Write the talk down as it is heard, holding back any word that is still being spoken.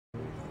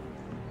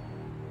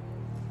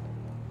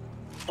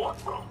What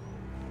the?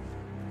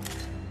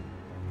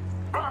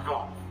 Back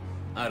off!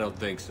 I don't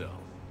think so.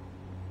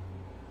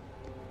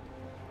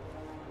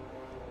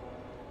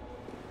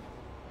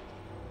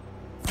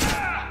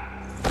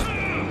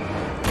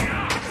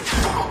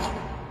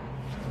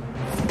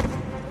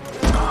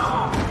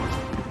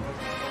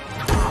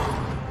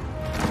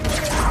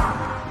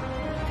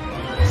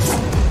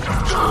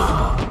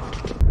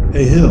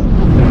 Hey, Hill.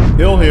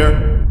 Hill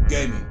here.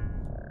 Gaming.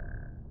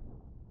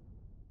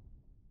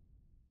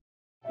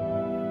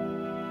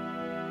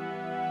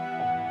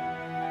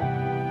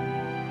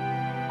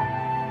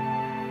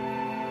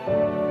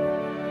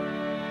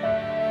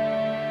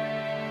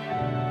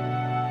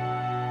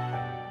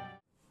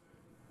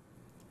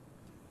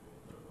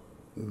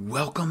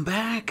 Welcome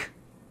back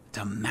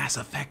to Mass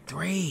Effect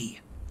 3.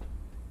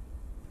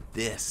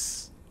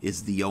 This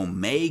is the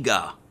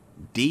Omega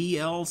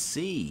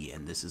DLC,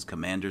 and this is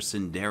Commander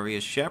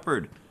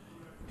Shepard,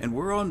 and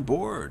we're on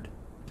board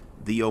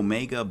the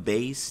Omega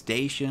base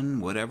station,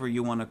 whatever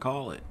you want to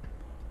call it,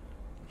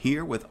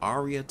 here with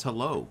Arya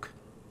T'Loak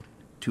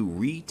to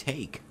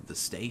retake the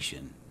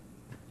station.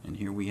 And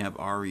here we have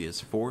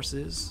Arya's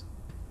forces.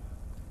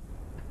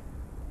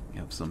 We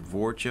have some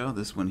Vorcha.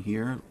 This one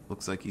here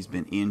looks like he's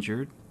been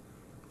injured,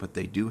 but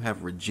they do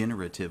have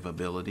regenerative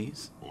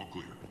abilities. All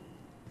clear.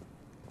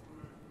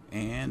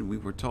 And we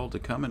were told to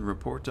come and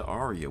report to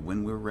Arya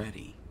when we're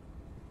ready.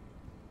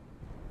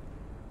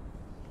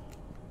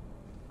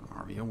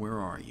 Arya, where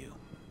are you?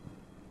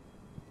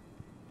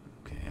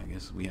 Okay, I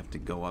guess we have to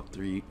go up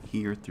through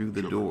here through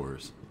the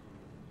doors.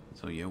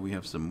 So yeah, we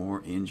have some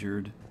more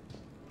injured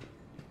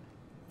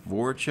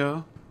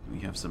Vorcha. We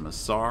have some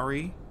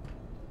Asari.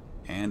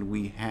 And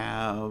we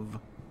have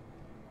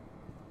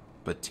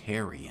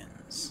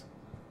Batarians.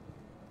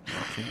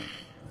 Okay,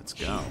 let's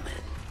go.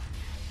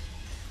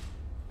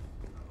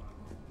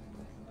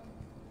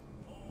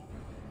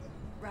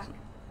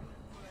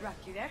 Rock,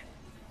 you there?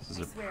 This is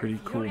a pretty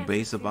cool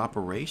base of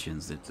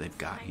operations that they've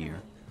got here.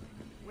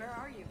 Where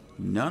are you?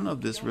 None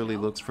of this really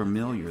looks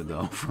familiar,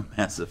 though, from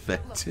Mass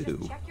Effect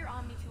 2.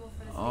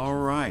 All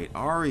right,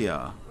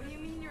 Arya. What do you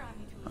mean your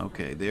Omni tool?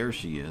 Okay, there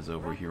she is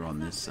over here on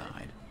this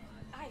side.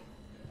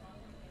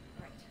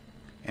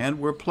 And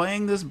we're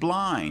playing this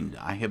blind.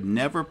 I have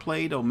never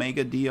played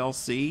Omega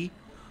DLC.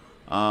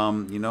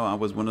 You know, I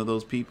was one of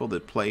those people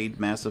that played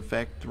Mass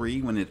Effect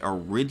 3 when it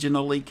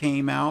originally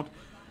came out.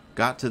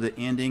 Got to the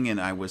ending and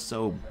I was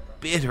so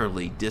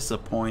bitterly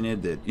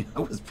disappointed that I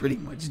was pretty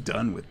much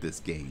done with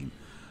this game.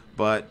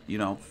 But, you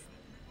know,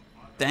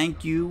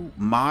 thank you,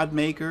 mod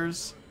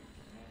makers.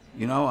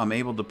 You know, I'm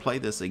able to play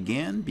this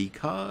again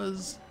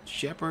because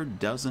Shepard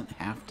doesn't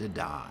have to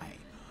die.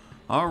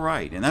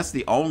 Alright, and that's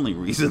the only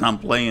reason I'm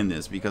playing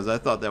this, because I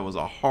thought that was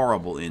a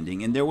horrible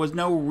ending, and there was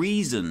no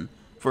reason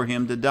for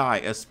him to die,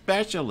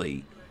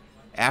 especially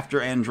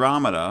after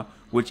Andromeda,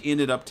 which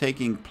ended up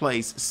taking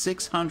place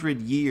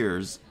 600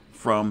 years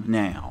from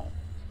now.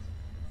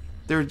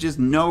 There's just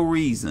no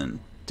reason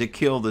to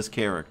kill this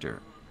character.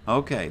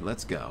 Okay,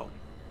 let's go.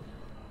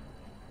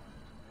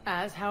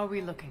 Az, how are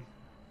we looking?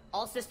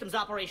 All systems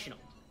operational.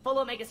 Full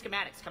Omega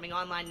schematics coming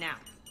online now.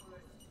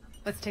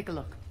 Let's take a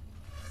look.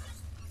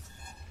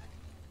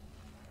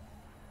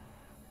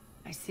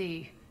 I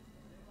see.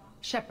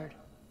 Shepard,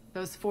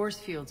 those force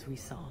fields we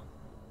saw.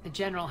 The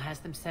General has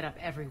them set up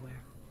everywhere.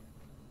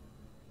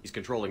 He's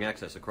controlling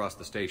access across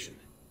the station.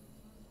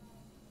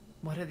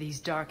 What are these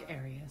dark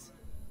areas?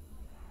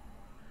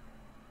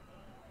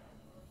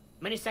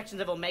 Many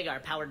sections of Omega are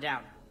powered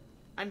down.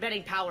 I'm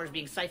betting power is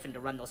being siphoned to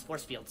run those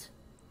force fields.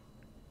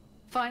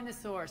 Find the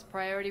source,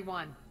 priority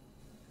 1.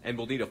 And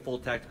we'll need a full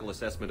tactical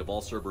assessment of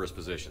all Cerberus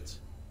positions.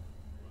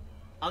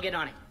 I'll get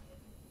on it.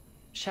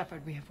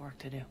 Shepard, we have work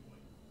to do.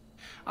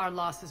 Our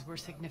losses were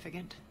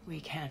significant. We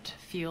can't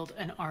field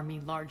an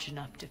army large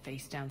enough to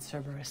face down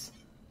Cerberus.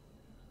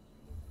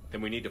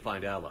 Then we need to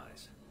find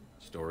allies.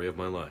 Story of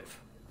my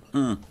life.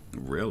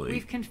 Really?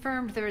 We've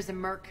confirmed there is a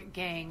Merc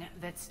gang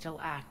that's still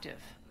active.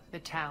 The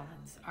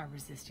Talons are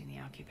resisting the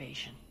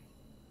occupation.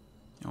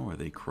 Oh, are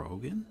they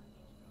Krogan?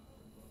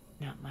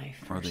 Not my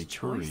Or are they first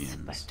choice,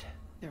 Turians? but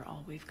they're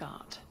all we've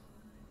got.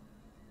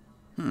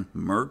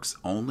 Mercs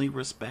only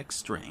respect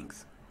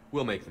strength.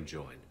 We'll make them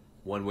join,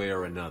 one way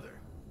or another.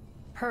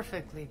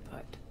 Perfectly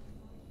put.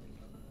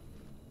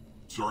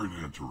 Sorry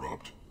to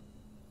interrupt.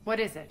 What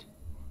is it?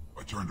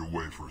 I turned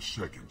away for a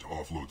second to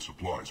offload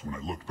supplies. When I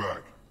looked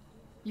back,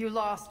 You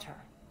lost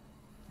her.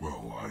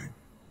 well,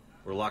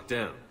 We're locked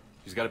down.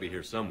 She's got to be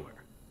here somewhere.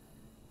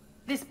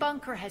 This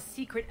bunker has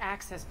secret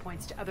access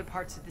points to other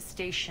parts of the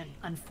station.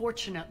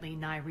 Unfortunately,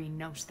 Nyreen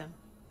knows them.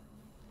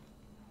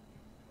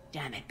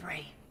 Damn it,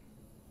 Bray.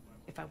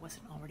 If I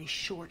wasn't already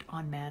short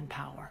on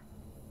manpower.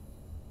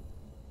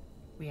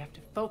 We have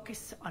to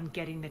focus on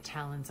getting the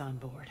Talons on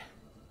board.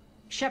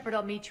 Shepard,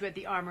 I'll meet you at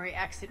the armory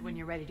exit when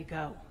you're ready to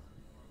go.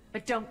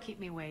 But don't keep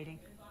me waiting.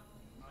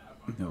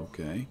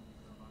 Okay.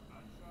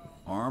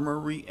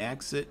 Armory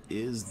exit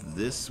is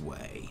this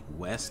way.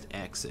 West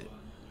exit.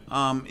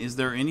 Is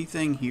there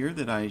anything here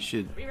that I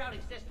should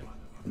Rerouting system.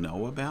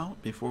 know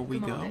about before we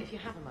go? If you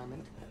have a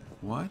moment.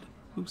 What?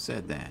 Who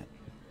said that?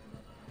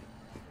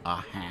 A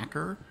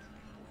hacker?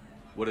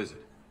 What is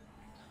it?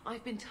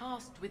 I've been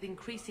tasked with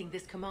increasing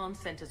this command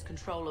center's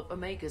control of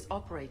Omega's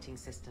operating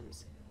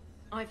systems.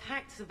 I've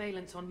hacked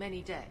surveillance on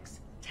many decks,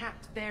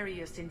 tapped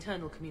various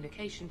internal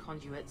communication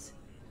conduits,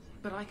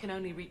 but I can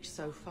only reach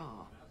so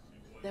far.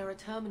 There are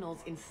terminals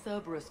in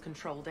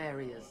Cerberus-controlled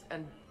areas,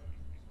 and,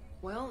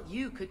 well,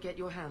 you could get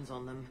your hands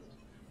on them.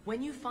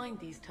 When you find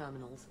these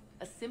terminals,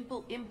 a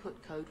simple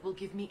input code will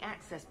give me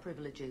access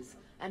privileges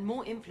and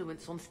more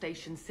influence on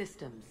station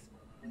systems.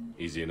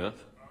 Easy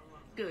enough?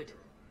 Good.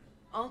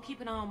 I'll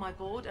keep an eye on my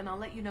board, and I'll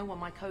let you know when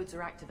my codes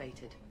are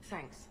activated.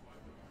 Thanks.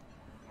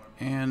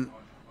 And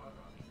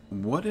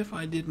what if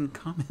I didn't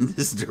come in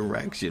this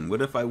direction?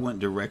 What if I went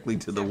directly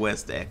to the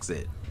west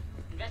exit?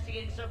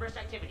 Investigating Cerberus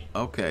activity.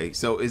 Okay,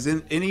 so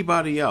isn't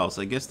anybody else?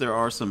 I guess there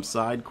are some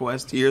side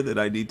quests here that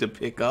I need to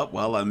pick up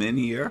while I'm in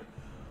here.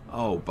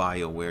 Oh,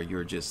 BioWare,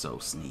 you're just so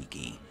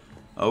sneaky.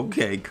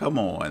 Okay, come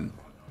on.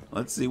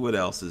 Let's see what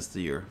else is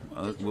here.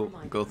 We'll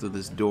go through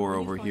this door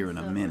over here in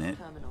a minute.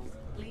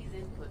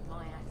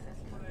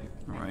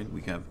 Alright,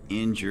 we have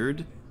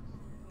injured.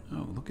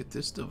 Oh, look at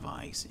this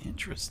device.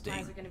 Interesting.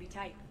 Eyes are gonna be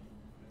tight.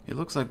 It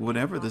looks like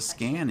whatever the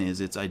scan is,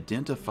 it's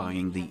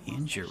identifying the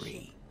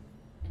injury.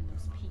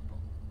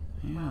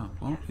 Yeah,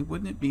 well,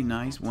 wouldn't it be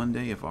nice one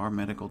day if our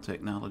medical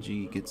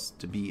technology gets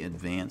to be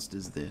advanced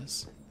as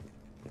this?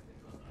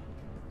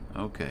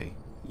 Okay,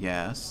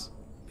 yes.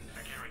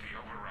 Security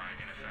override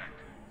in effect.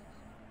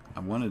 I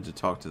wanted to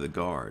talk to the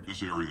guard.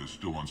 This area is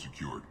still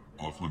unsecured.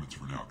 Off limits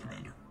for now,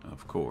 Commander.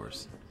 Of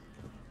course.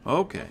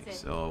 Okay, That's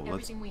it. so let's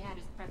Everything we had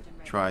is prepped and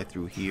ready. try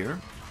through here.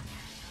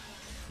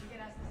 We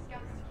could ask the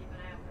scouts to keep an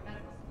eye out for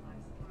medical supplies.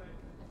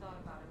 I thought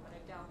about it, but I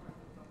doubt we're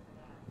gonna go for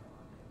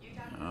that. You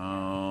got it.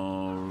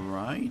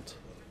 Alright.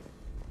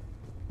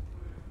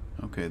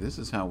 Okay, this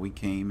is how we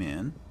came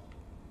in.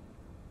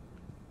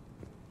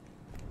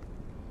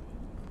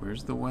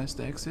 Where's the west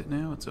exit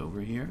now? It's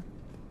over here.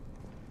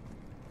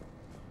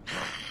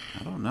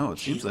 I don't know. It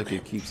seems like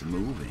it keeps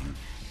moving.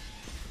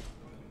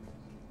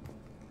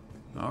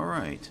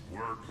 Alright.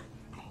 Work.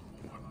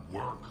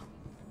 Work.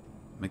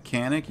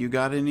 Mechanic, you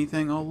got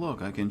anything? Oh,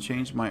 look, I can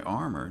change my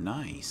armor.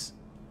 Nice.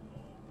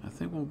 I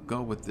think we'll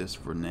go with this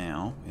for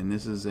now. And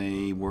this is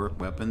a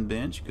weapon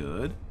bench.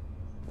 Good.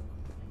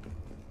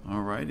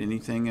 Alright,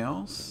 anything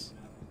else?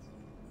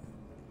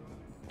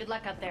 Good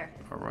luck out there.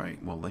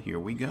 Alright, well, here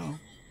we go.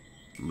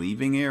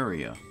 Leaving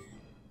area.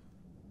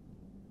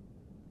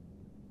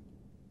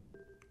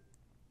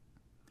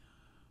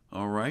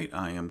 Alright,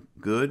 I am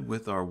good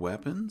with our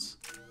weapons.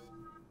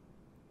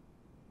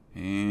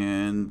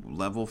 And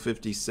level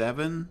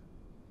 57.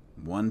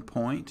 1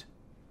 point.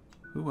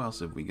 Who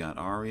else have we got?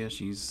 Arya,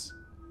 she's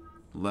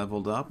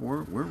leveled up.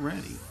 We're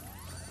ready.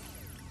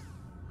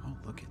 Oh,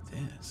 look at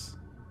this.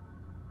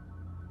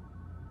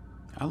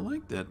 I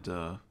like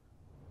that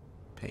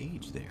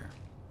page there.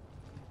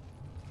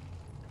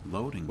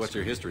 Loading What's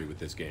your screen. history with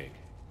this gang?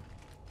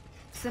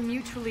 Some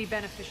mutually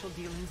beneficial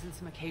dealings and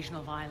some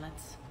occasional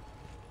violence.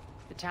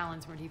 The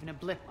Talons weren't even a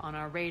blip on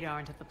our radar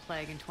until the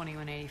plague in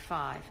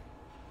 2185.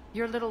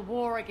 Your little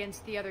war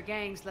against the other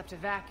gangs left a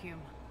vacuum.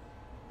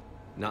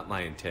 Not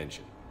my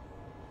intention.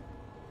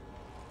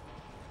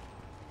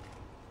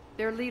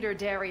 Their leader,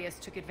 Darius,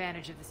 took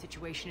advantage of the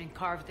situation and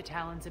carved the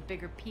Talons a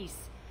bigger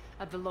piece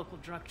of the local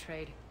drug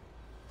trade.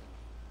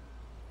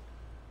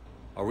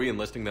 Are we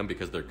enlisting them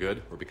because they're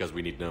good, or because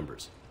we need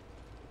numbers?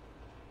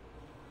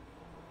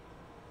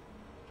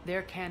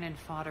 They're cannon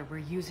fodder. We're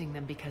using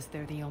them because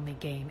they're the only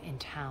game in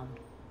town.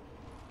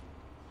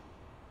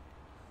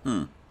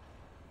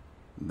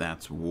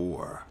 That's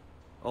war.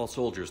 All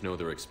soldiers know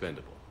they're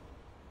expendable.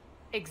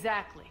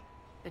 Exactly.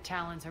 The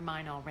Talons are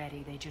mine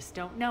already. They just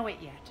don't know it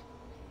yet.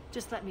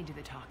 Just let me do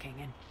the talking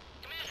and...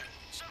 Commander,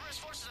 Cerberus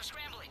forces are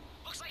scrambling.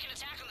 Looks like an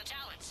attack on the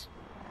Talons.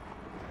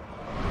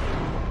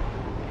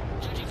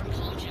 Judging from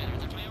comm chatter,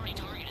 their priority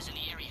target is in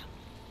the area.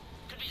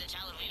 Could be the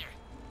Talon leader.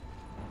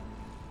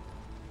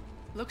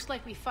 Looks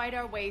like we fight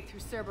our way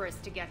through Cerberus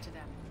to get to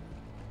them.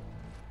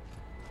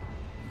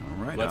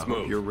 All right, Let's I hope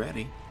move. you're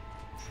ready.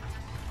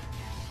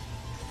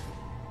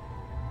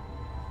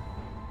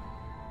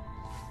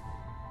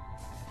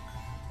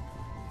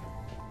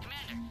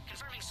 Commander,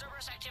 confirming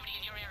Cerberus activity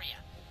in your area.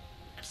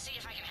 Let's see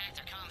if I can hack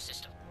their comm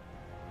system.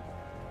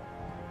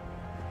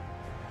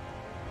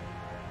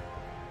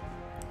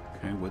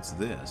 Okay, what's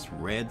this?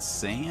 Red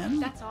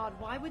sand? That's odd.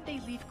 Why would they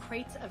leave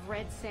crates of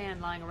red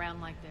sand lying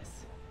around like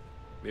this?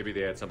 Maybe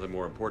they had something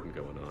more important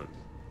going on.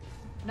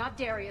 Not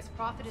Darius.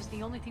 Profit is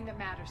the only thing that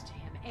matters to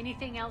him.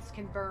 Anything else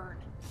can burn.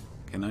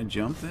 Can I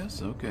jump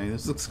this? Okay,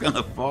 this looks kind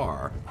of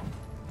far.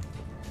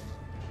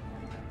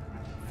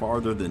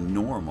 Farther than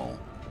normal.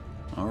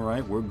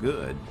 Alright, we're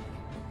good.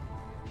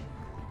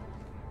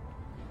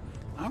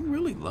 I'm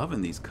really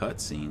loving these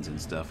cutscenes and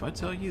stuff. I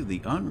tell you,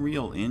 the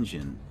Unreal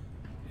Engine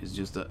is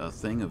just a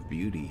thing of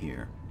beauty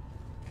here.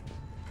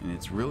 And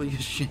it's really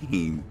a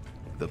shame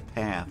the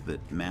path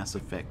that Mass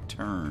Effect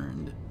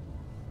turned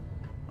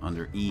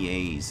under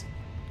EA's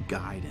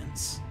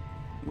guidance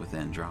with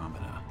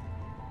Andromeda.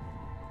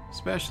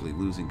 Especially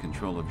losing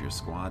control of your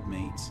squad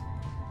mates.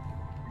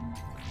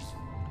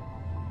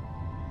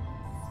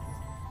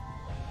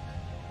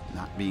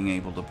 Not being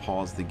able to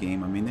pause the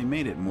game. I mean, they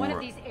made it more One of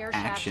these air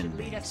shafts should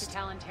lead us to action-based.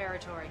 Talon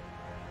territory.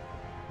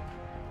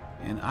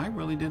 And I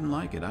really didn't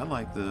like it. I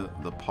like the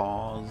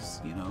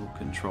pause, you know,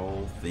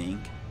 control, think.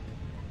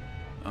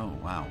 Oh,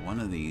 wow. One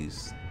of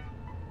these...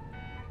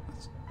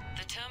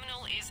 The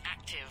terminal is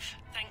active.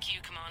 Thank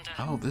you, Commander.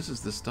 Oh, this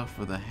is the stuff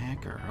for the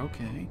hacker.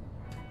 Okay.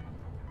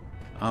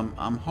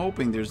 I'm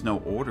hoping there's no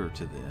order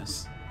to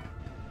this.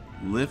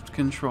 Lift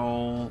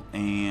control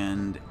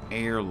and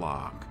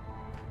airlock.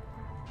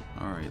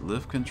 Alright,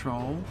 lift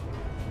control.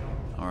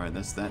 Alright,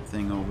 that's that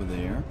thing over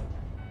there.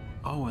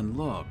 Oh, and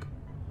look.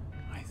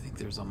 I think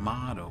there's a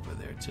mod over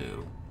there,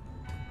 too.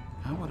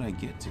 How would I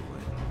get to it?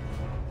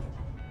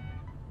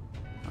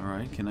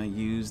 Alright, can I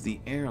use the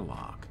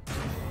airlock?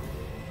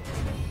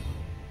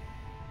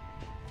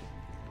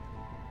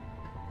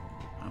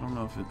 I don't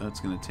know if that's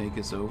going to take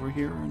us over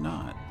here or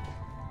not.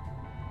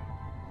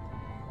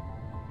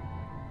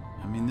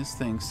 I mean, this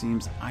thing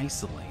seems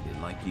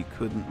isolated, like you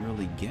couldn't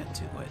really get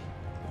to it.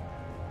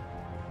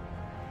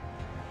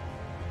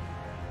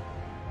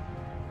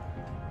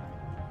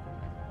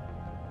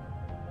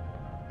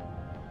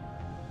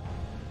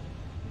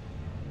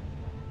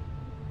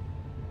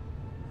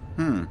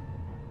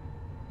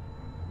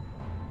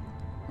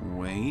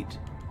 Wait.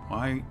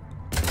 Why?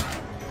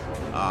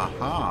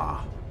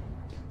 Aha.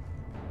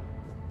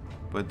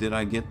 But did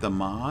I get the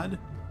mod?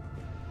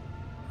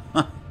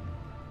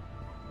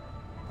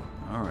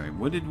 Alright,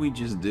 what did we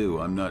just do?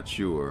 I'm not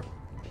sure.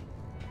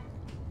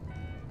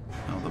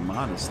 Oh, the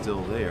mod is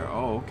still there.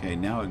 Oh, okay,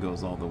 now it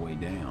goes all the way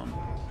down.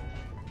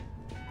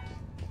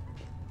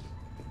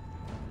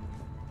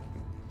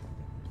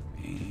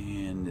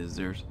 And is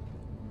there...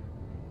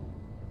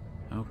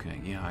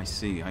 Okay, yeah, I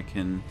see. I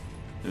can...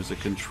 There's a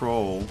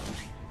control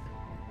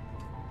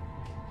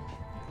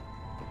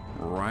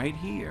right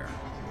here.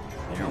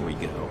 There we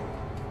go.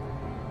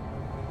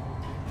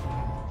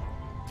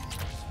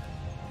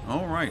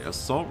 Alright,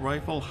 assault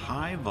rifle,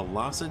 high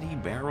velocity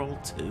barrel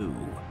 2.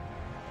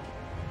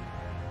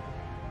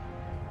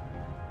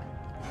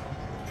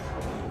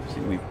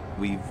 See,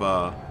 we've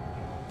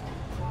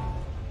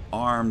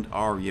armed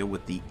Arya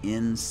with the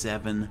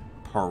N7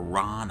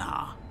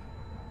 Piranha.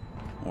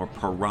 Or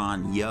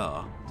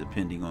Piranha,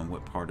 depending on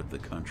what part of the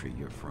country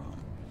you're from.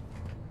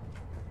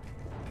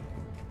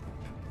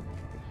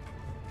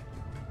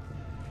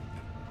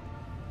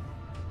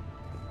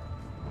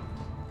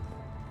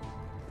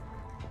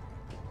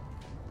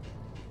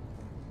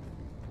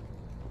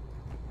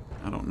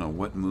 I don't know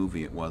what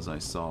movie it was I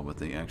saw, but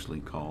they actually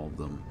called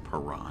them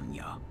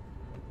Piranha.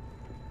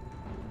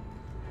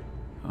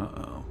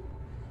 Uh-oh.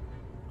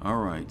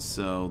 Alright,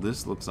 so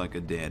this looks like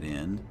a dead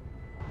end.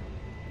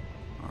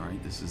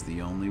 Alright, this is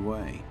the only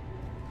way.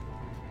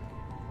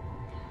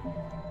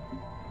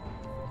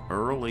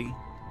 Early.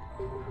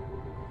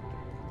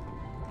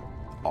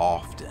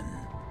 Often.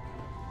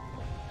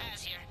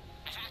 Az here.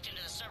 I've hacked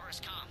into the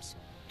server's comms.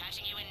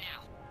 Patching you in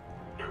now.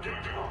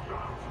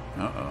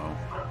 Uh-oh.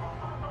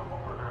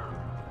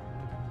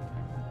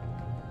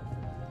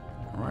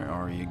 Alright,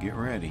 Arya, get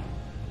ready.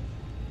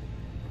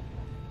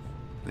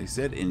 They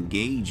said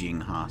engaging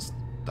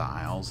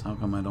hostiles. How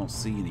come I don't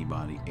see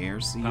anybody?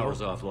 Air seal?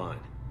 Power's offline.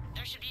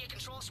 There should be a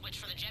control switch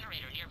for the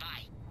generator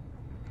nearby.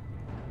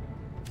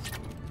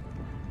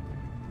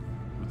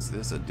 What's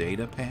this, a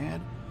data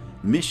pad?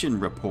 Mission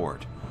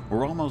report.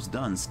 We're almost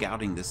done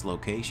scouting this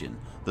location.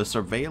 The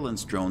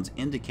surveillance drones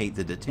indicate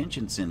the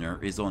detention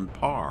center is on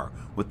par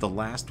with the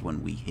last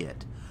one we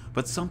hit.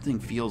 But something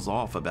feels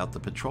off about the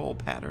patrol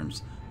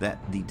patterns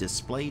that the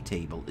display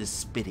table is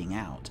spitting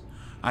out.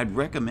 I'd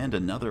recommend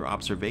another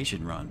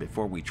observation run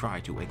before we try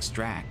to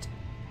extract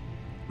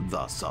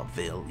the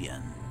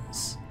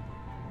civilians.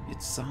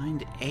 It's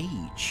signed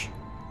H.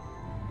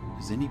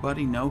 Does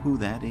anybody know who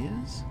that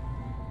is?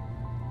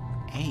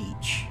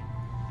 H.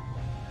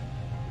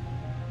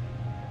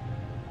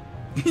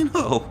 You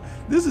know,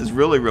 this is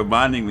really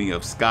reminding me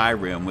of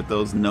Skyrim with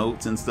those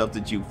notes and stuff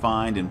that you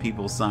find and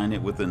people sign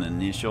it with an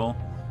initial.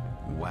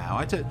 Wow,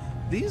 I tell you,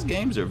 these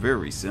games are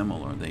very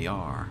similar. They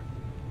are.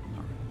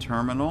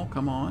 Terminal,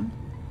 come on.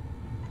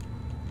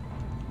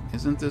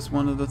 Isn't this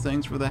one of the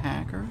things for the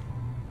hacker?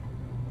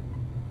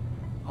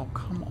 Oh,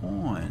 come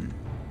on.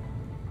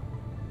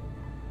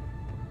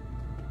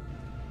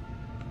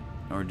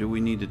 Or do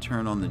we need to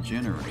turn on the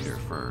generator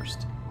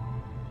first?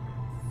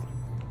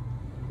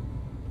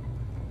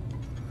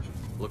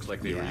 Looks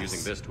like they were Yes.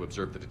 using this to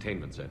observe the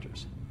detainment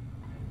centers.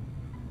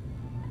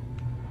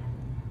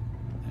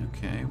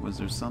 Okay, was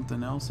there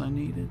something else I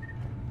needed?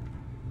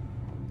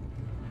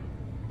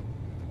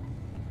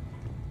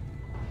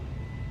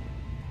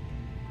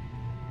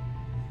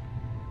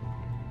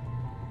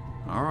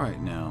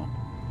 Alright now,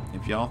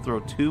 if y'all throw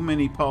too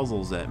many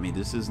puzzles at me,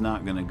 this is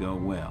not going to go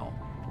well.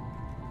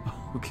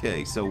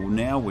 Okay, so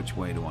now which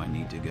way do I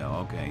need to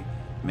go? Okay,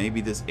 maybe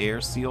this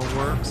air seal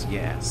works?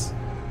 Yes.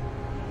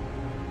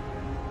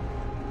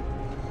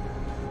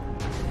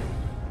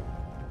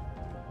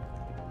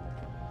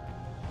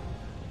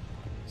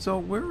 So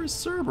where is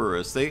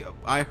Cerberus?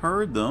 I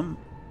heard them,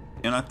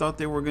 and I thought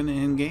they were going to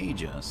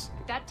engage us.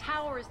 That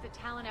tower is the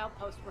Talon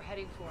outpost we're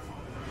heading for.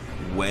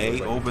 Way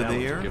Looks like over the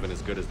Talons there? are given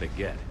as good as they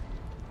get.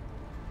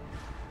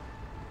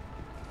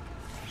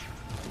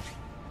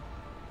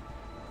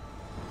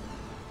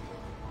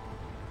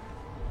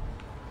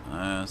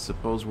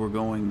 Suppose we're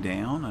going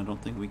down? I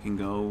don't think we can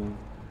go...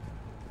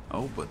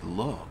 Oh, but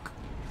look.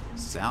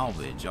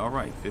 Salvage.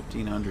 Alright,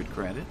 1,500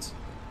 credits.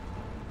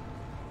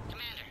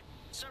 Commander,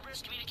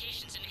 Cerberus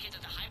communications indicate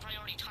that the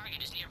high-priority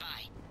target is nearby.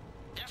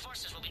 Their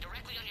forces will be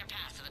directly on your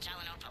path to the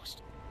Talon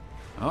outpost.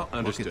 Oh,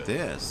 Understood. look at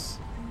this.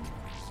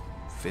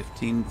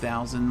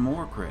 15,000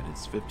 more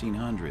credits.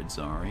 1,500,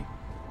 sorry.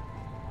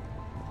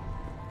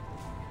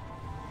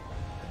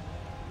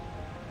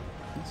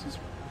 This is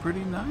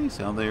pretty nice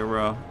how they're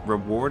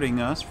rewarding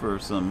us for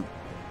some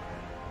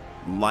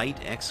light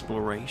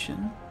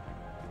exploration.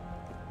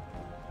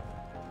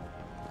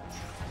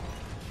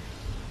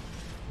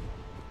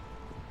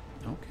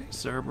 Okay,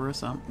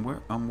 Cerberus,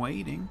 I'm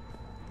waiting.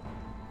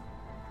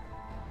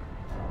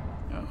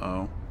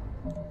 Uh-oh.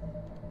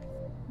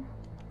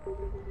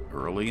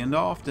 Early and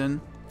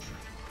often.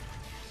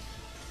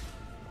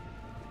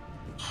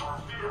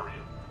 Oh,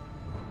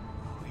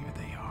 here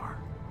they are.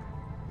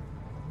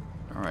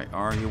 Alright,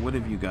 Arya, what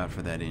have you got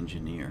for that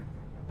engineer?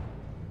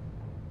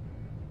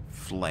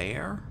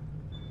 Flare?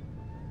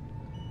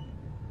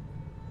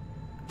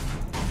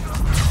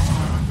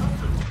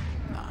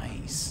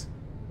 Nice.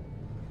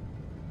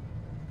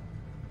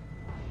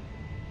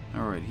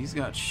 Alright, he's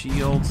got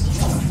shields.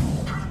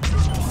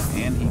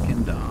 And he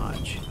can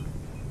dodge.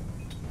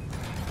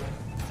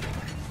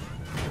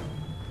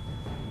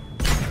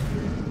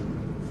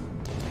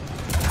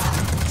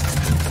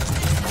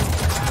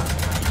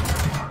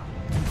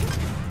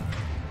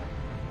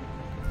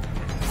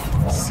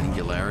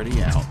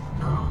 Singularity out.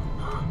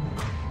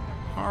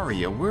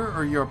 Arya, where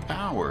are your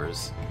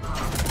powers?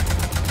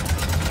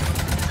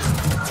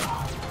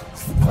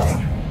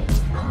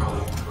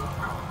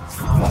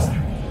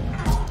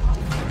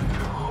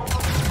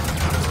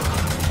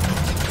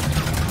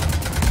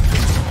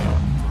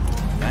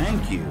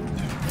 Thank you.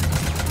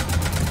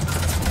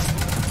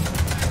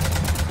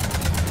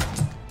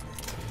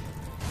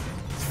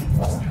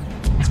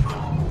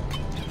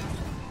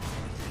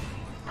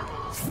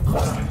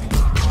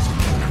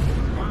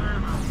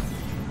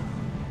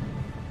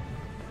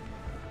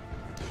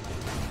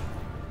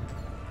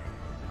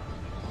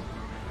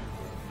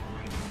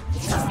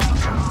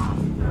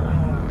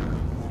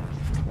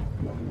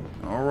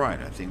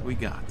 Alright, I think we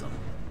got them.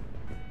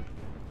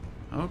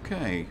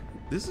 Okay,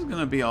 this is going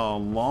to be a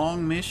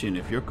long mission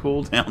if your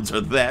cooldowns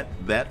are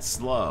that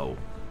slow.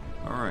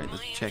 Alright,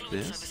 let's check My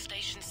influence this. over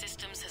station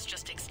systems has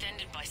just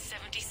extended by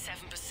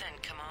 77%,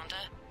 Commander.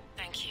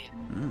 Thank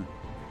you.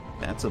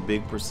 That's a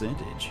big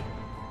percentage.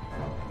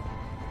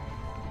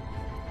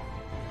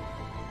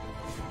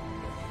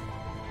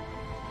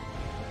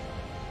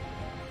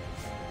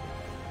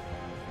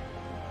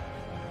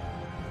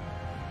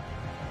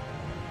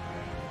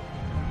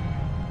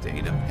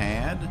 Data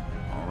pad.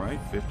 Alright,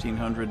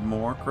 1,500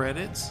 more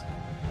credits.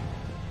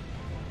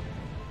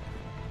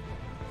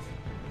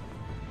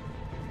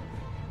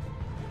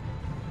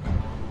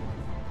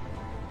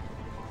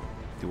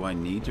 Do I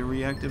need to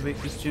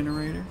reactivate this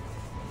generator?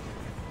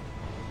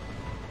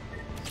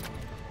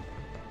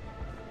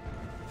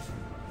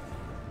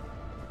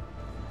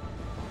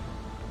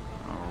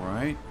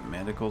 Alright,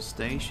 medical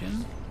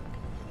station.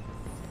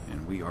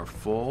 And we are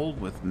full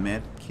with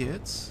med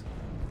kits.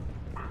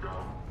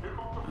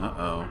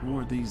 Uh-oh, who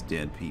are these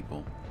dead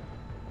people?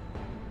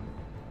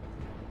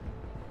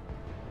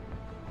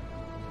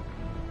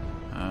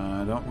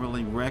 I don't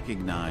really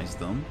recognize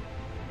them.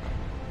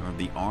 Or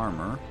the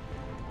armor.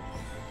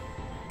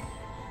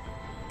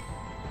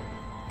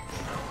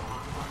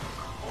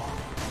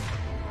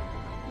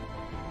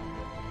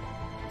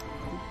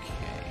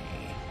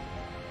 Okay.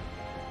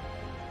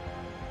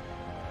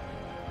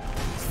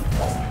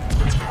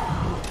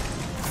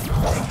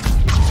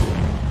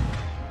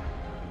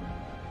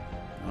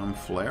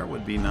 Flare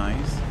would be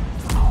nice.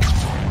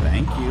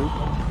 Thank you.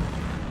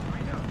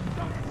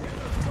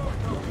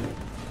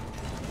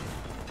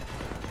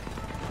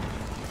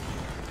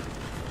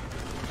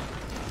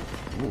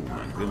 Oh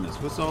my goodness,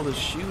 what's all this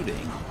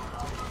shooting?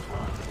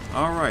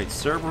 Alright,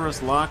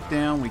 Cerberus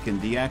lockdown. We can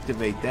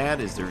deactivate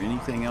that. Is there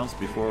anything else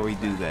before we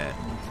do that?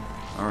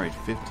 Alright,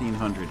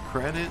 1,500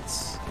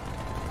 credits.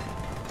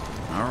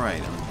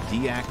 Alright, I'm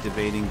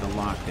deactivating the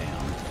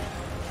lockdown.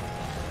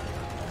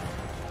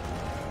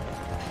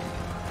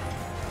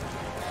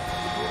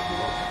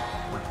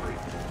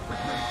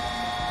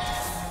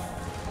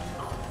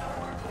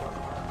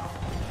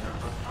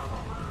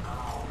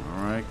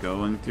 Alright,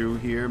 going through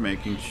here,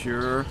 making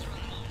sure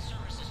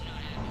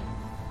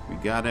we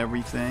got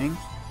everything.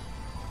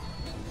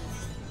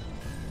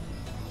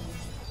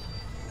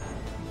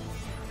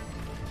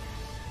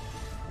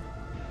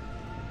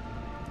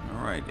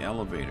 Alright,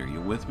 elevator.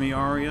 You with me,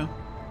 Arya?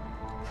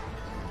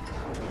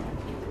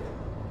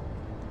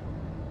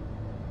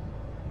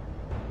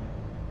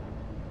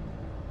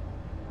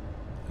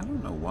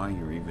 don't know why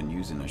you're even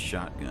using a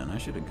shotgun. I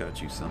should have got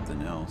you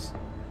something else.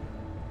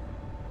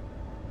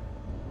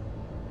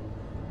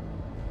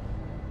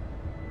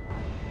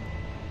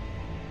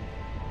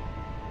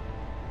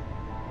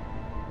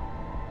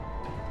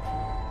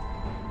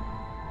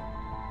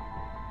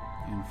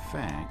 In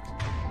fact,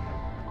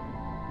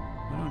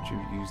 why don't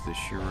you use the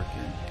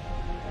shuriken?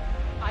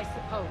 I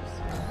suppose.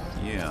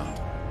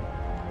 Yeah.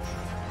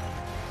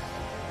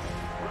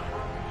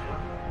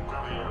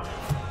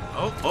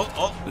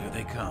 Oh, here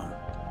they come.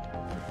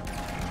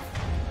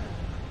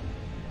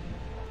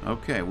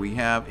 Okay, we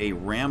have a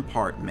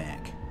Rampart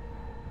mech.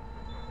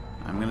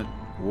 I'm gonna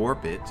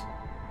warp it,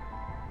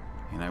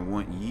 and I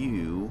want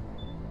you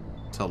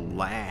to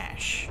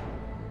lash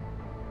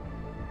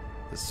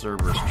the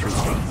Cerberus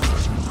trooper.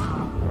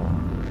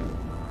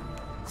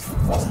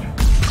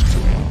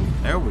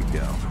 There we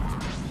go.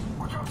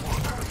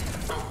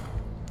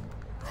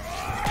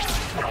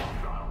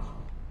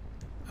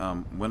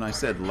 When I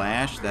said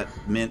lash, that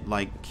meant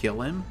like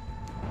kill him.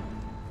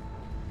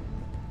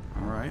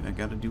 Alright, I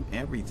gotta do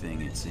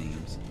everything, it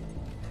seems.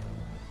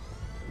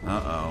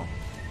 Uh-oh.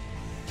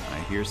 I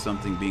hear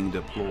something being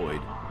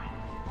deployed.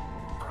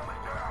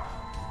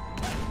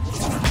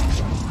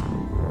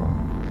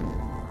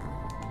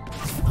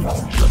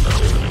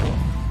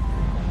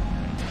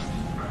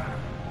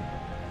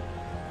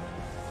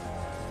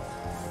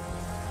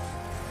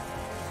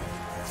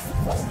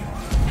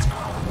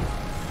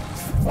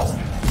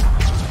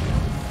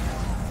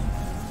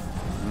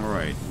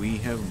 Alright, we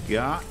have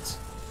got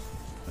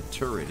a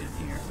turret in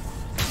here.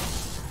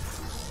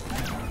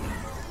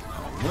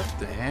 Oh, what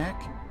the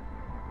heck?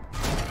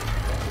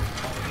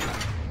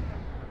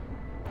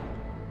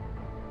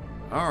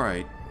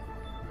 Alright,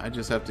 I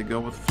just have to go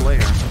with flare.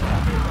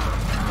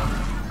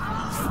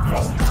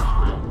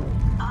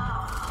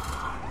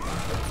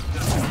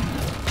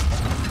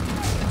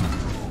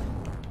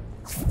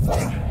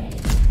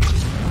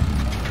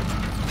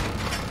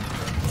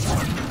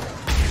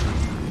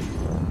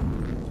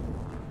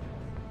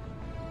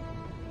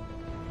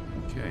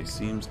 Okay,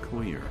 seems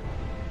clear.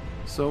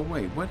 So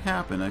wait, what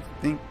happened? I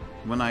think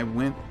when I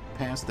went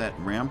past that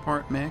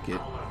Rampart mech,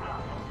 it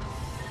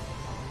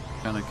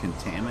kind of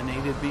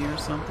contaminated me or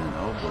something?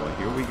 Oh boy,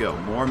 here we go.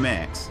 More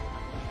mechs.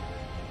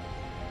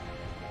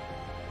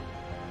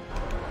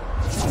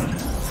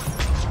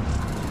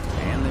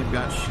 And they've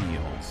got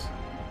shields.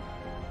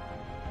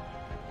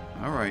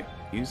 Alright,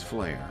 use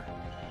flare.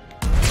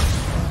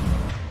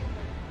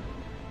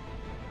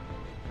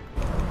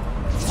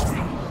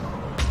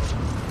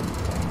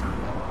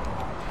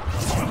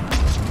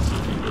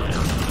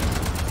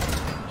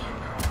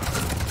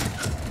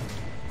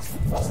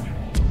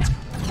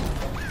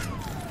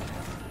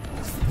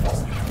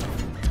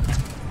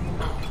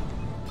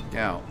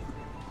 Out.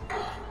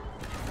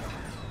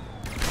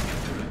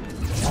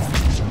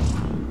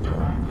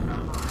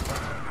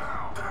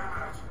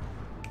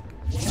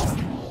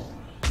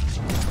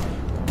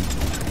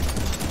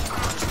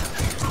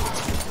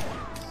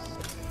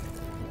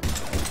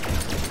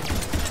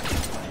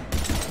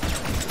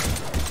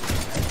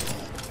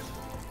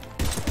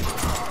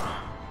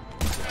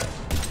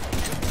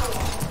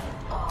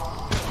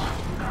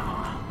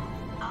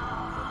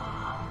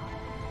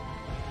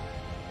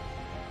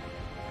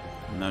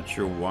 Not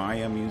sure why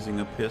I'm using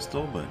a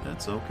pistol, but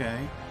that's okay.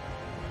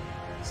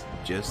 It's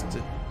just,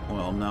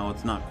 well, no,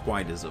 it's not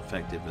quite as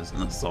effective as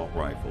an assault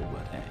rifle,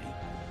 but hey.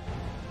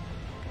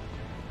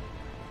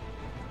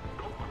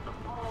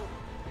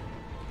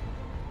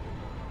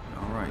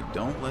 Alright,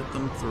 don't let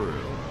them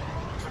through.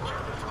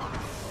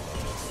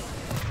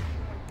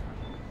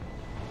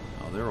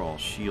 Oh, they're all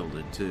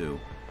shielded too.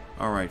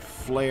 Alright,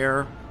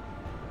 flare.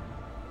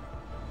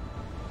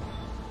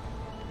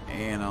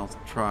 And I'll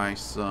try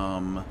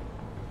some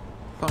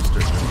cluster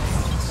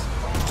grenades.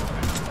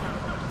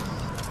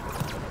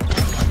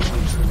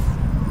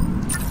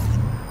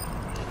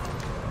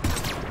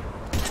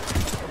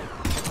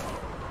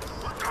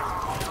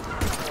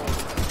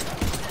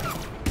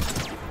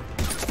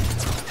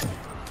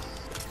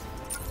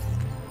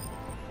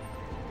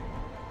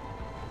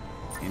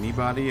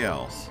 Anybody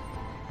else?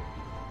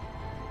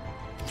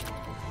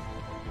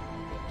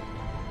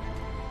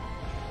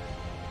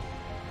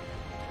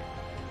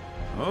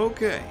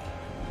 Okay,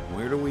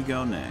 where do we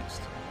go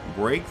next?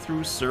 Break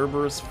through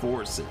Cerberus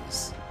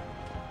forces.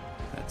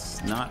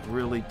 That's not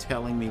really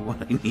telling me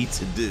what I need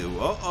to do.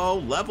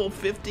 Uh-oh, level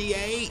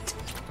 58!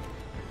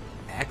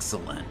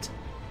 Excellent.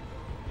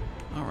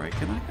 Alright,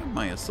 can I have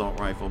my assault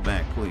rifle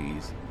back,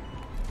 please?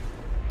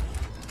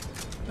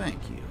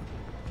 Thank you.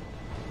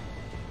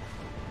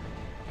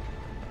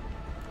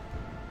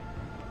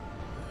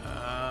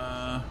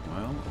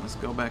 Well, let's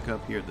go back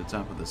up here at the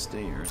top of the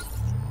stairs.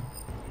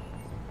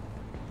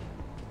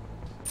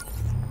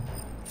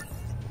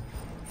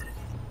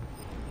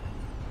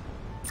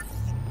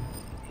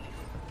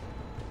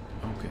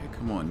 Okay,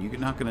 come on. You're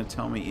not going to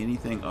tell me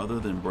anything other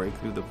than break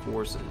through the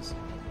forces.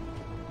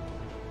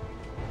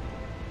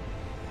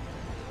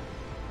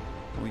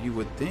 Well, you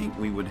would think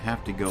we would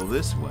have to go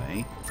this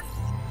way.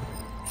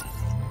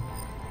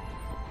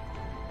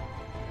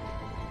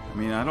 I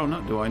mean, I don't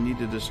know. Do I need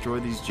to destroy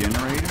these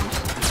generators?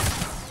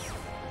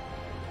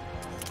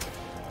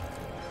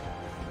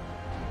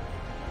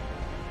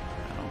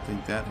 I don't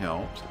think that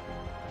helped.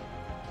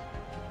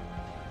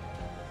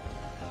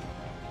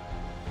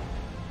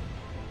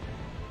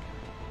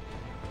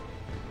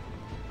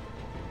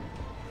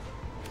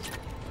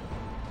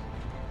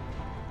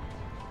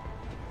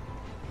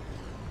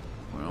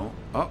 Well,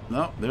 oh,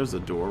 no, there's a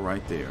door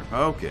right there.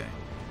 Okay.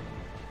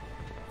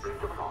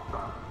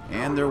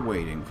 And they're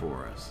waiting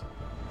for us.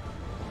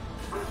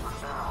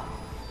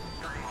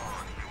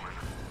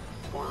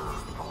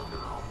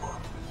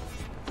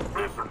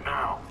 Listen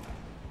now.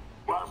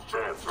 Last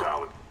chance,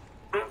 Talon.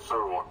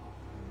 Answer one.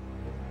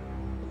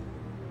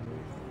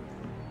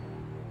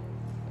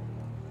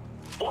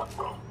 What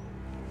the?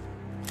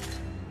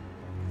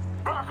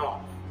 Back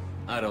off.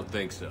 I don't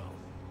think so.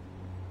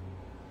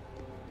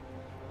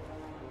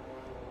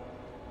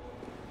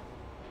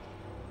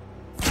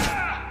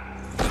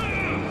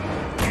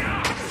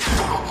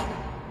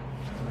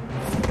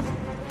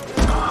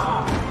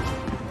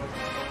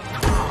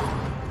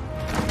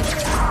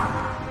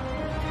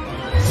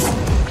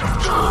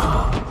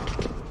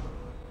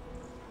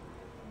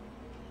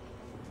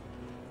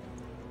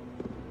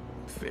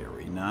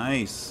 Very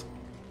nice.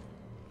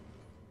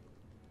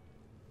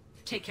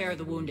 Take care of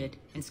the wounded,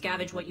 and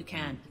scavenge what you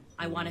can.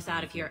 I want us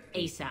out of here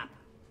ASAP.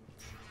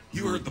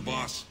 You heard the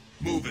boss.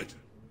 Move it.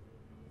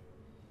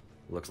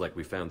 Looks like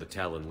we found the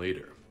Talon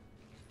leader.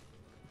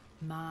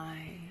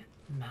 My.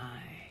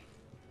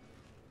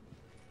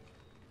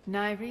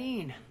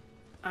 Nyreen,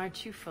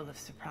 aren't you full of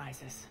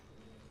surprises?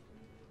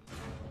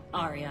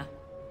 Arya.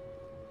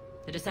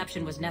 The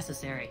deception was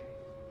necessary.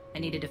 I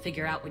needed to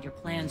figure out what your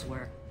plans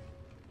were.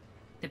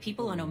 The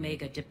people on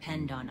Omega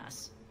depend on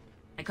us.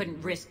 I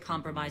couldn't risk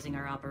compromising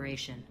our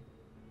operation.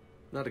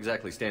 Not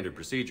exactly standard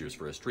procedures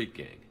for a street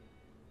gang.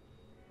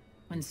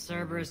 When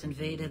Cerberus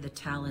invaded, the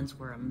Talons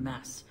were a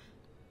mess.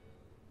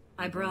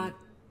 I brought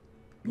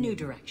new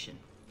direction.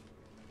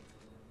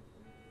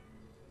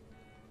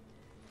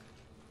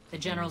 The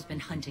General's been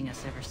hunting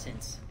us ever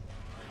since.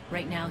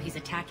 Right now, he's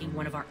attacking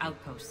one of our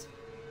outposts.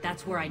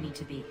 That's where I need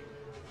to be.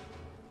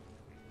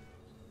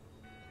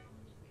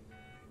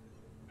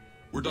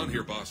 We're done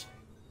here, boss.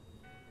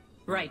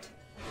 Right.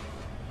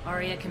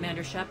 Arya,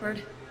 Commander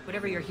Shepard,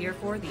 whatever you're here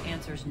for, the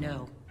answer's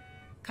no.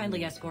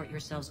 Kindly escort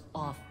yourselves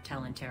off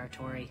Talon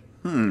territory.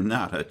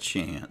 Not a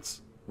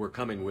chance. We're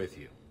coming with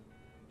you.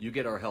 You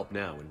get our help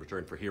now in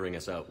return for hearing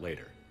us out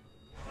later.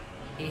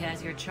 He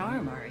has your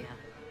charm, Arya.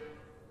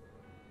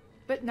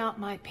 But not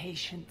my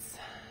patience.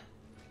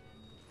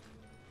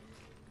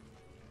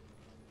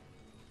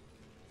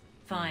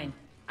 Fine.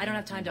 I don't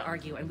have time to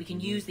argue, and we can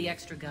use the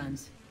extra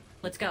guns.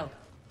 Let's go.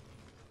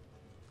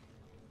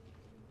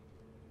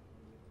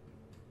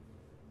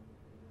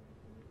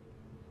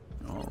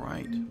 All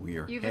right, we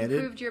are You've headed.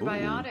 improved your Ooh.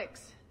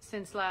 biotics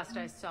since last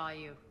I saw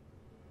you.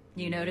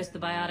 You noticed the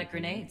biotic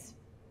grenades?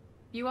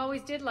 You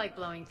always did like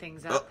blowing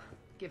things up,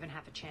 given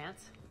half a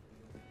chance.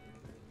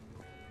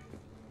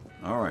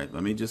 All right,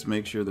 let me just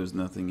make sure there's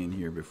nothing in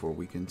here before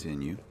we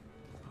continue.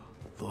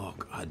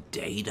 Look, a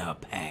data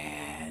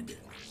pad.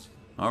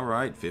 All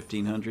right,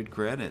 1,500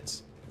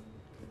 credits.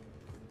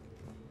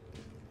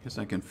 Guess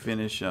I can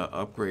finish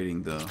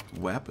upgrading the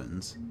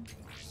weapons.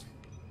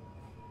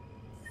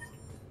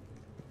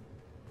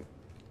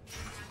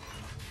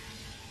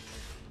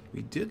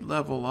 We did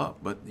level up,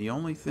 but the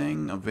only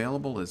thing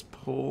available is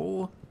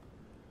pull.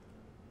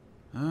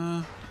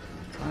 I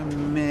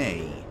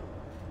may.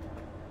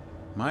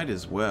 Might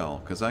as well,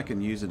 because I can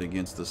use it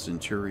against the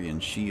Centurion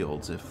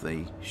shields if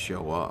they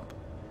show up.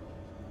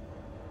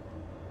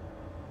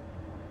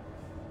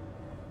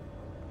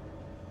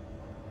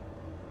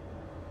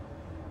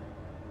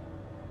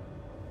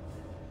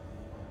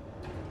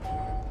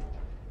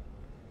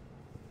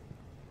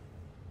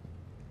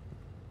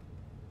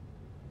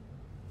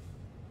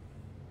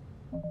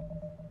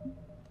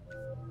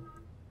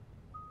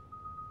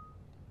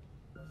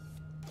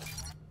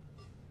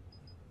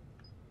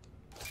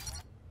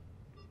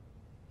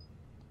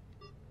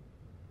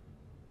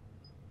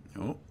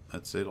 Oh,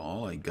 that's it,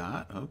 all I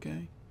got?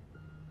 Okay.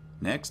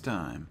 Next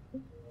time.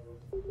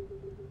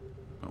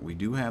 But we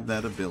do have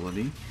that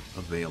ability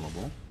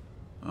available.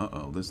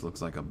 Uh-oh, this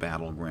looks like a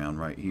battleground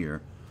right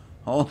here.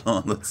 Hold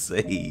on, let's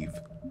save.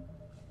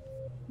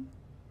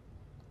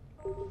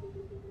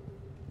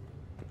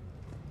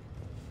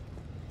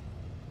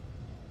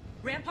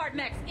 Rampart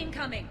mechs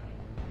incoming!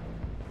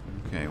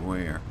 Okay,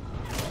 where?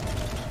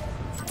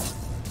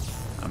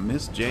 I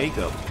missed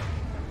Jacob.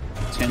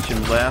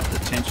 Attention left,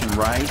 attention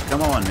right.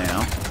 Come on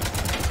now.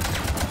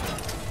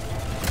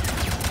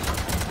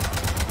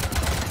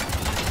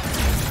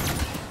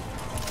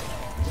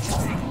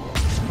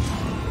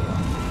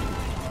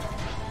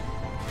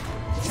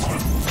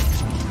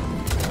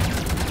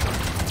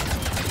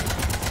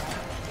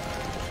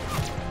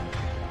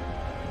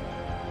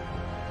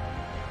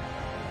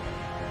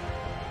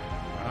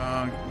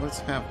 Let's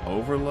have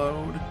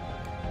overload.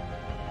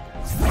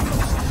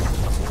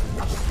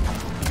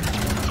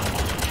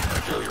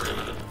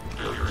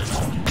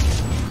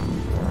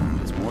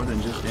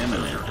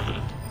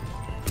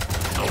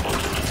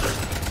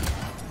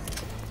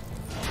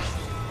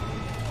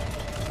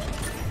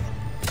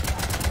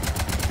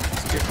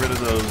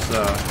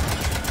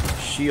 those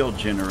shield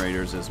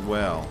generators as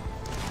well.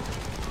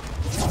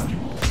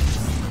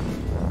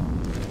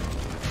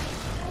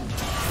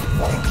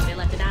 They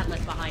left an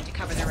atlas behind to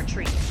cover their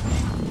retreat.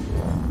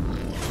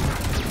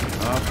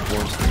 Of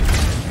course they did.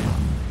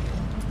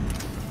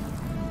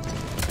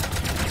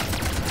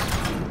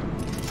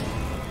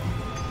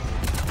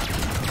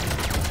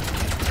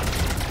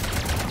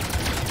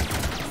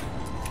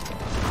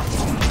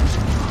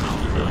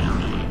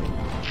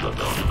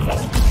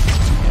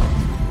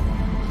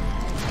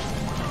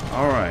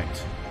 All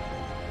right.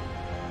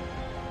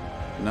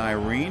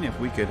 Irene, if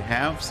we could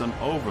have some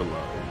overload.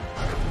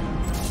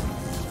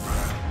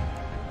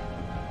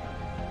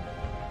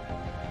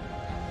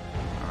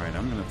 Alright,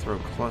 I'm going to throw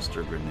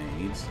cluster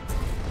grenades.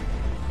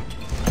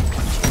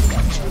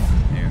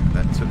 There,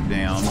 that took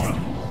down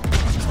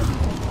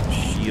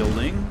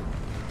shielding.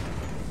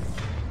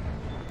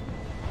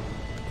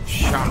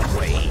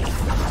 Shockwave.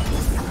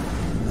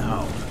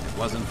 No, it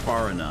wasn't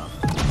far enough.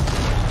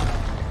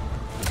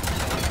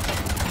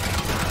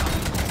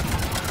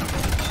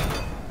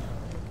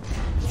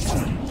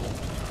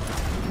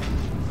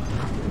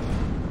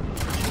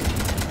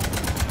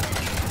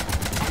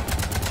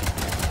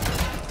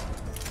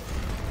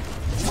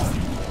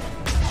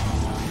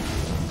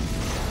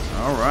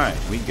 Alright,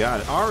 we got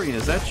it. Ari,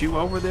 is that you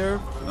over there?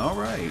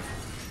 Alright.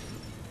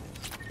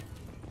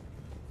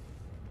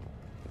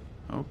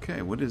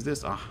 Okay, what is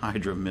this? A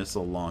Hydra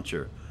missile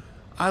launcher.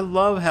 I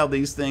love how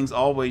these things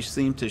always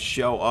seem to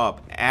show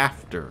up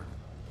after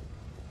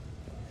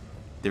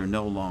they're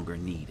no longer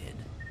needed.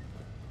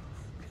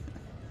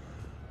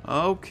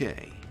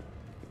 Okay.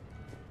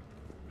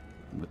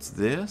 What's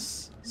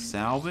this?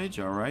 Salvage.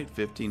 Alright,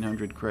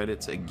 1,500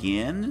 credits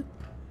again.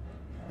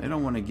 They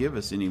don't want to give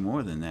us any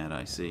more than that,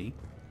 I see.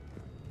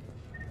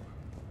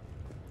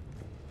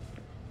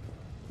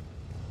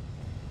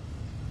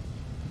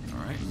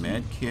 Alright,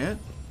 med kit.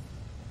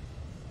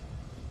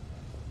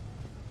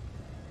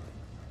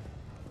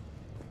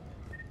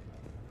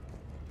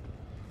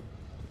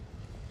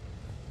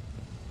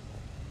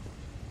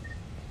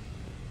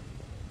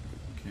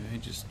 Okay,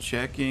 just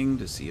checking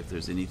to see if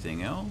there's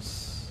anything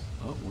else.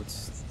 Oh,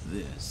 what's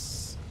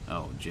this?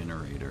 Oh,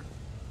 generator.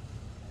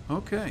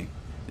 Okay,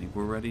 I think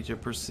we're ready to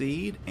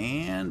proceed.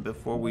 And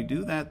before we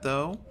do that,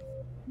 though,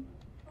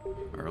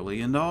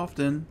 early and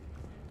often.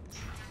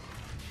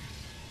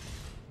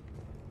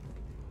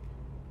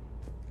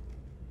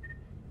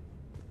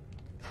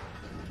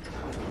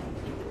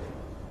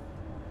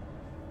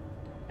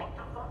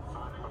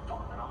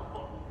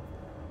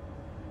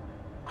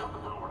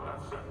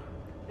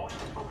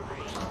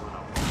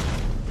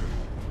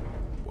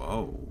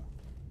 Whoa.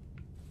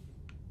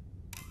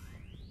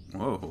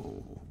 Whoa.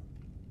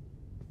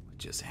 What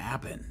just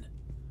happened?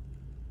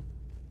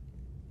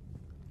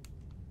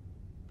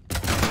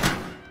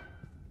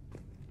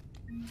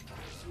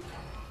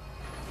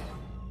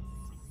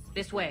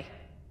 This way.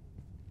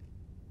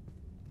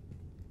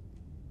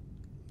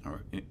 All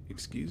right,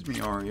 excuse me,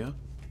 Arya.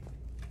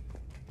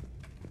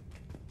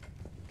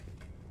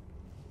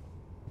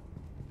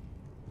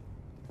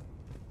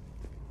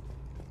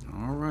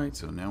 Alright,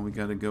 so now we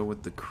gotta go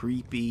with the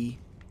creepy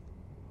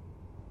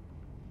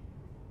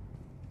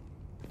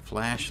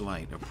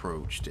flashlight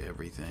approach to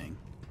everything.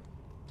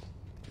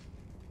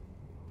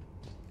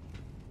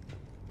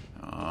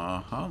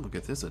 Uh-huh, look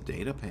at this, a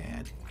data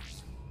pad.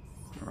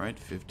 Alright,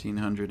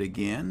 1,500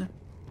 again.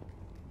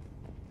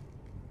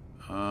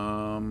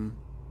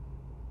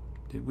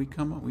 Did we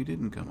come up? We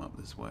didn't come up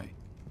this way.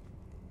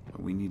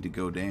 But we need to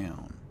go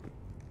down.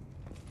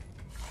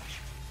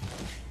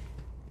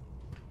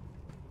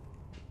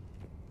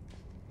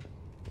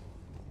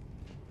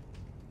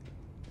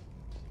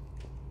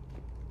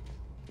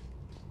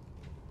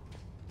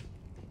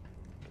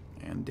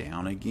 And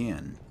down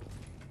again.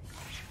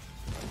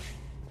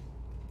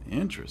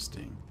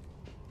 Interesting.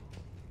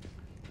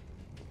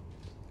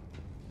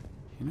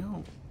 You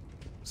know,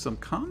 some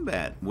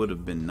combat would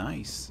have been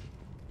nice,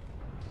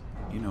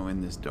 you know,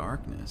 in this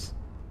darkness.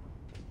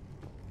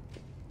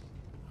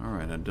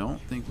 Alright, I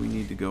don't think we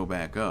need to go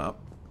back up.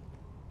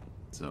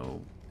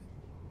 So,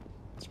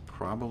 it's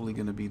probably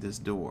going to be this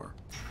door.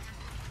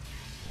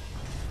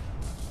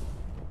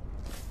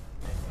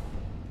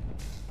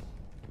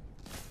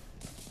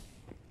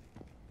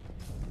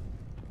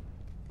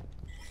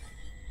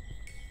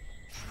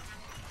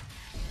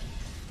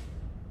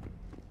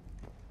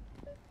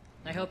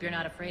 I hope you're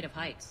not afraid of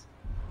heights.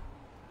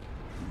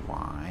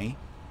 Why?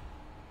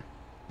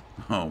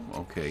 Oh,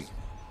 okay.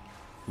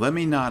 Let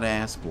me not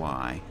ask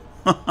why.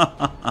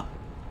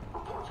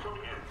 Reports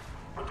coming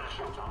in.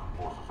 Additional top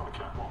forces on the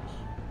catwalks.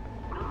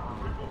 There are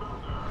people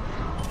down there.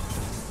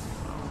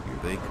 Oh, here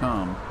they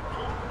come.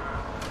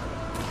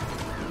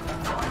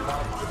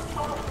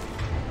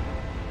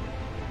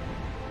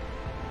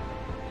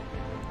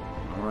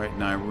 Alright,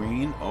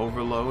 Nyreen,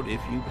 overload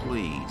if you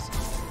please.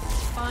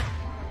 Fine.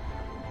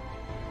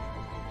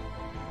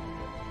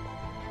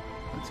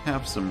 Let's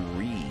have some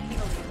read.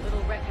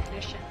 Little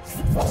recognition.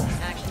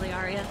 Actually,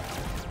 Arya,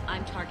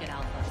 I'm target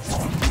alpha.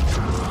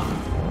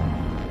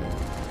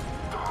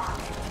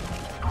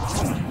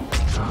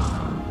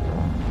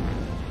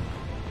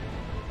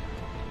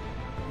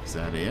 Is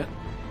that it?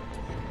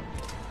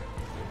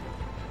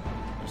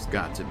 There's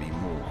got to be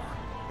more.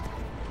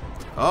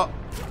 Oh!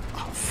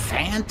 A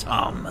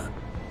phantom!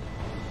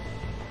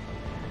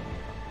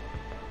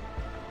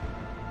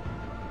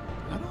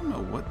 I don't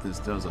know what this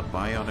does. A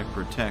biotic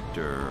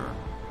protector.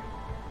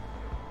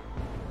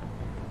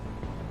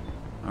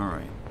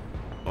 Alright.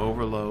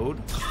 Overload.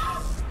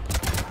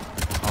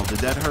 Oh, did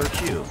that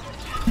hurt you?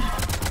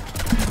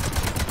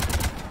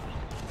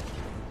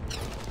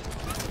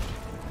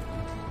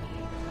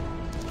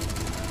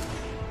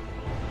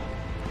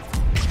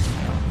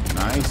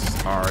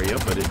 Nice, Arya,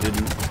 but it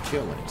didn't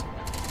kill it.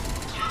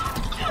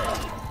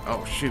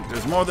 Oh, shoot.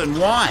 There's more than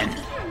one!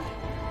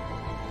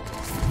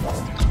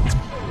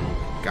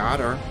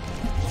 Got her.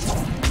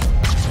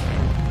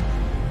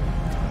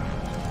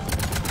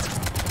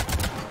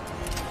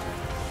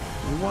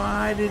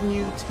 Why didn't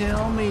you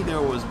tell me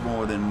there was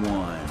more than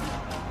one?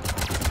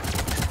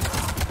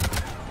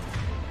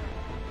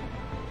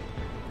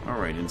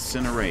 Alright,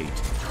 incinerate.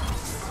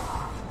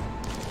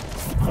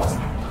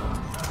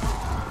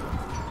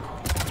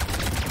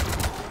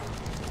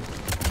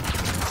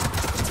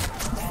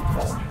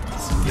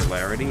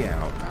 Singularity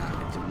out.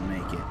 It didn't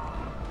make it.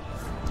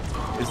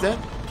 Is that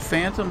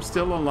phantom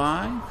still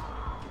alive?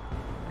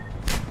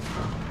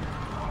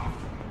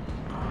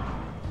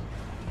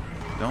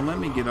 Don't let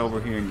me get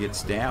over here and get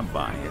stabbed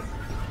by it.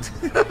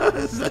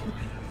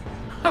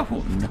 I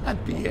will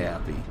not be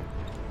happy.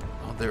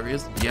 Oh, there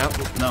is... Yep.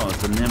 No,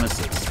 it's a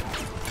nemesis.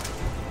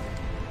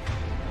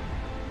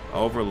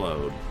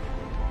 Overload.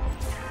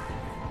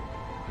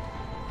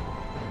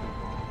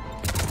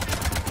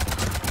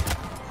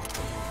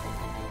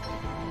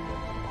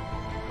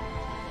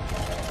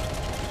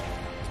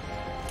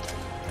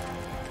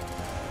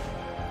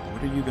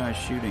 What are you guys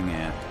shooting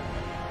at?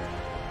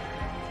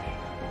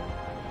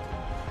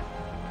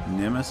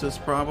 Nemesis,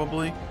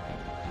 probably?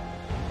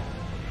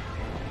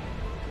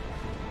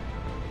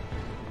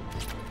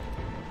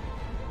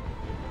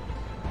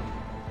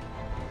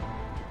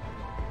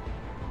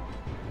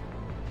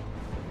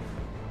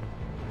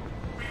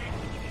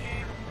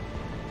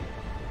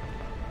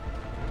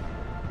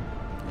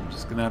 I'm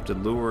just gonna have to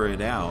lure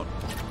it out.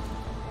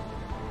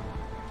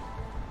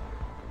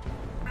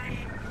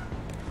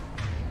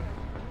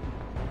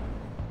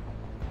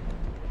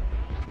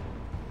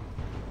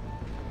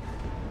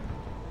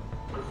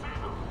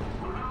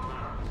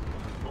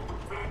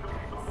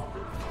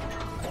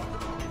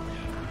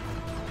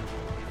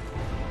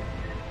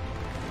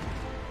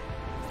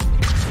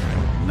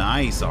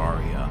 Nice,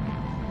 Arya.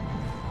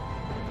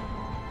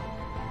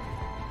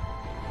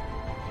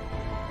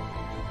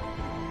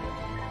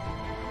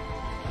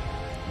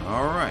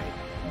 All right.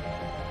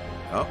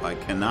 Oh, I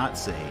cannot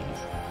save.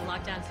 The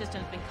lockdown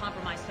system's been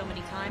compromised so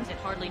many times it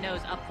hardly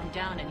knows up from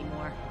down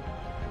anymore.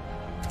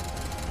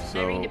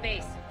 Entering to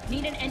base.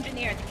 Need an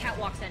engineer at the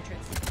catwalk's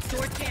entrance.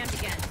 Door jammed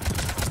again.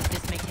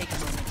 This may take a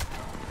moment.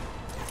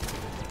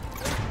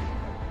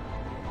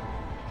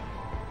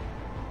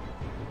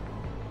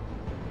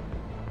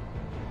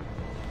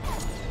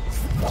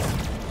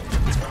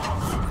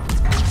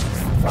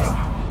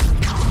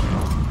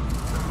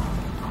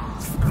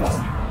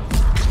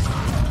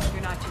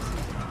 You're not just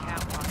using the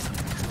catwalk.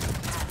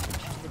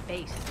 Passage to the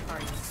base, are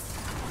you?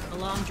 A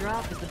long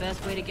drop is the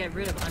best way to get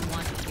rid of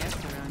unwanted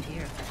guests around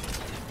here.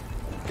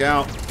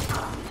 Out.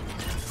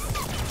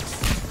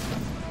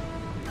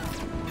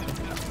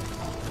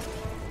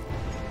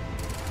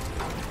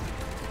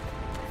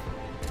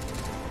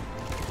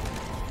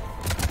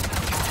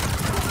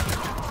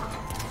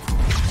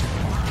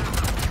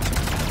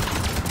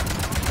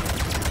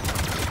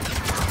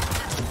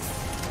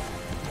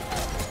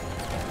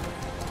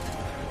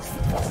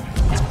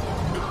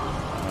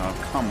 Oh,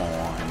 come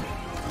on.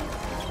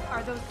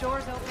 Are those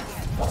doors open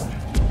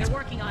yet? They're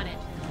working on it.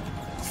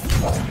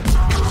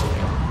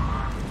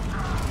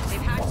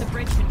 They've hacked the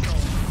bridge control.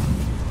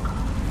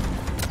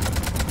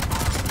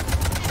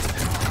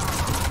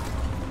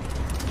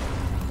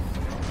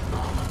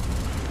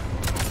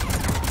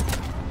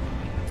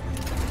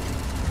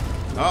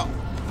 Oh,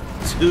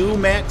 2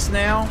 mechs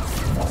now?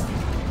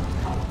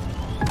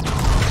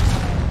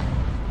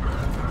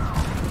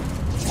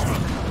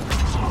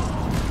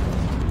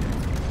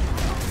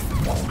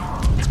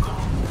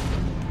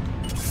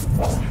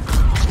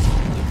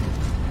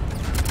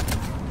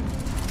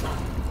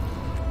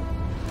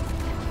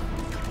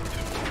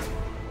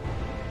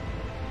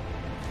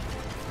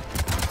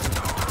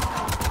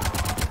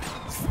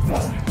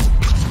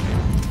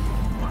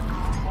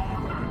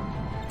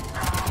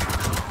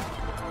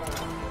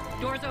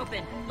 Doors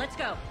open. Let's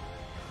go.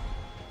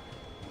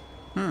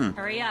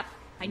 Hurry up.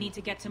 I need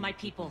to get to my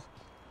people.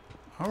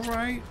 All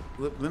right,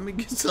 let me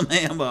get some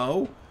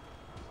ammo.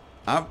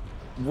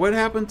 What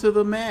happened to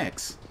the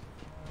mechs?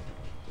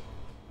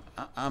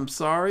 I'm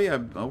sorry.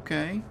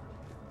 Okay.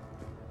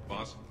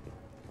 Boss,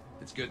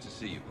 it's good to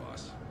see you,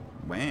 boss.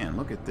 Man,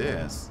 look at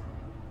this.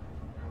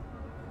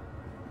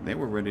 They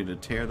were ready to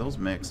tear those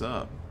mechs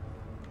up.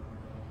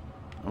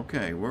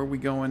 Okay, where are we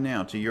going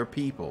now? To your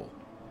people.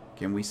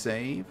 Can we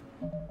save?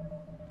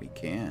 We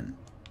can.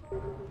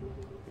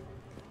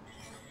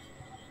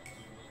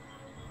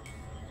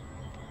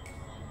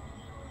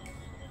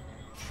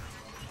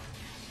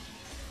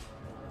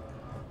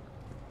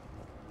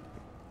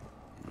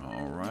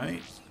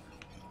 Alright.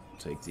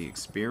 Take the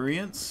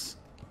experience.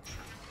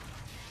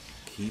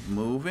 Keep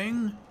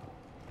moving.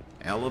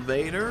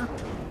 Elevator.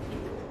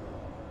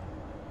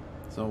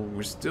 So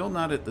we're still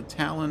not at the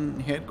Talon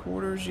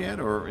headquarters yet,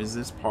 or is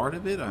this part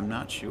of it? I'm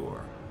not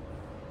sure.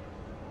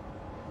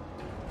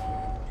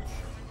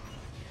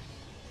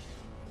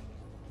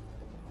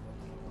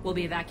 We'll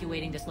be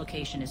evacuating this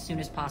location as soon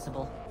as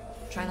possible.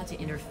 Try not to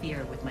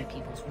interfere with my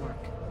people's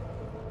work.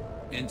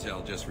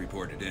 Intel just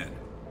reported in.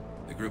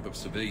 The group of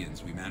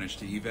civilians we managed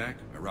to evac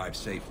arrived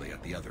safely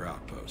at the other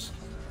outpost.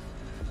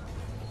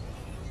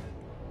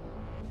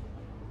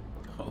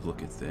 Oh,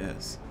 look at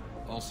this.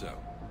 Also,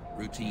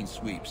 routine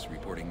sweeps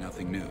reporting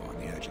nothing new on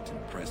the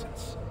adjutant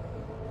presence.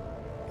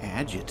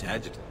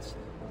 Adjutants.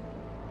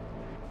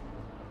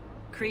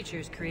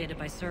 Creatures created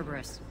by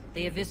Cerberus.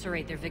 They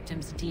eviscerate their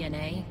victims'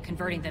 DNA,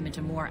 converting them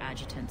into more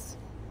adjutants.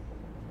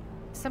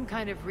 Some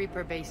kind of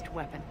Reaper-based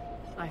weapon.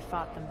 I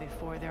fought them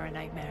before. They're a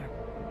nightmare.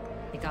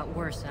 It got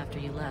worse after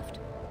you left.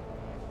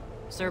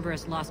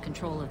 Cerberus lost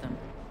control of them.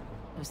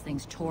 Those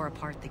things tore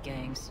apart the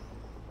gangs,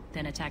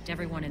 then attacked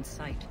everyone in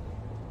sight.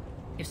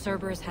 If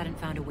Cerberus hadn't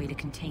found a way to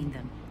contain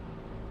them,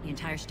 the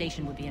entire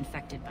station would be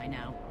infected by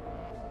now.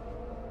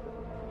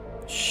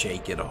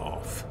 Shake it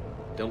off.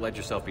 Don't let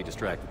yourself be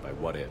distracted by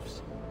what-ifs.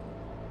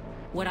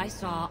 What I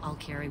saw, I'll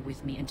carry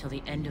with me until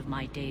the end of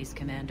my days,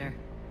 Commander.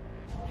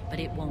 But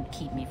it won't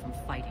keep me from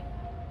fighting.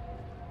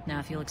 Now,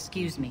 if you'll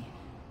excuse me,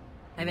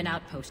 I have an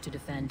outpost to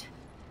defend.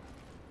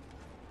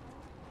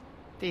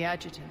 The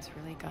adjutants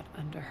really got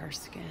under her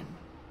skin.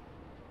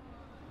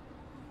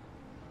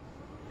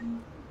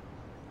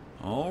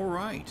 All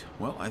right.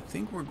 Well, I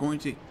think we're going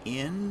to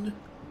end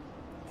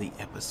the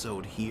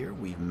episode here.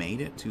 We've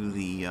made it to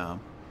the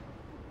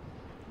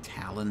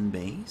Talon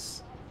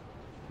base.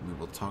 We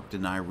will talk to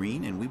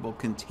Nyreen, and we will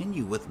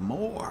continue with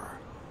more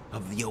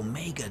of the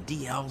Omega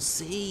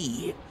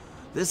DLC.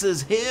 This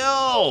is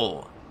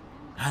Hill,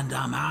 and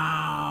I'm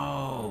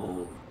out.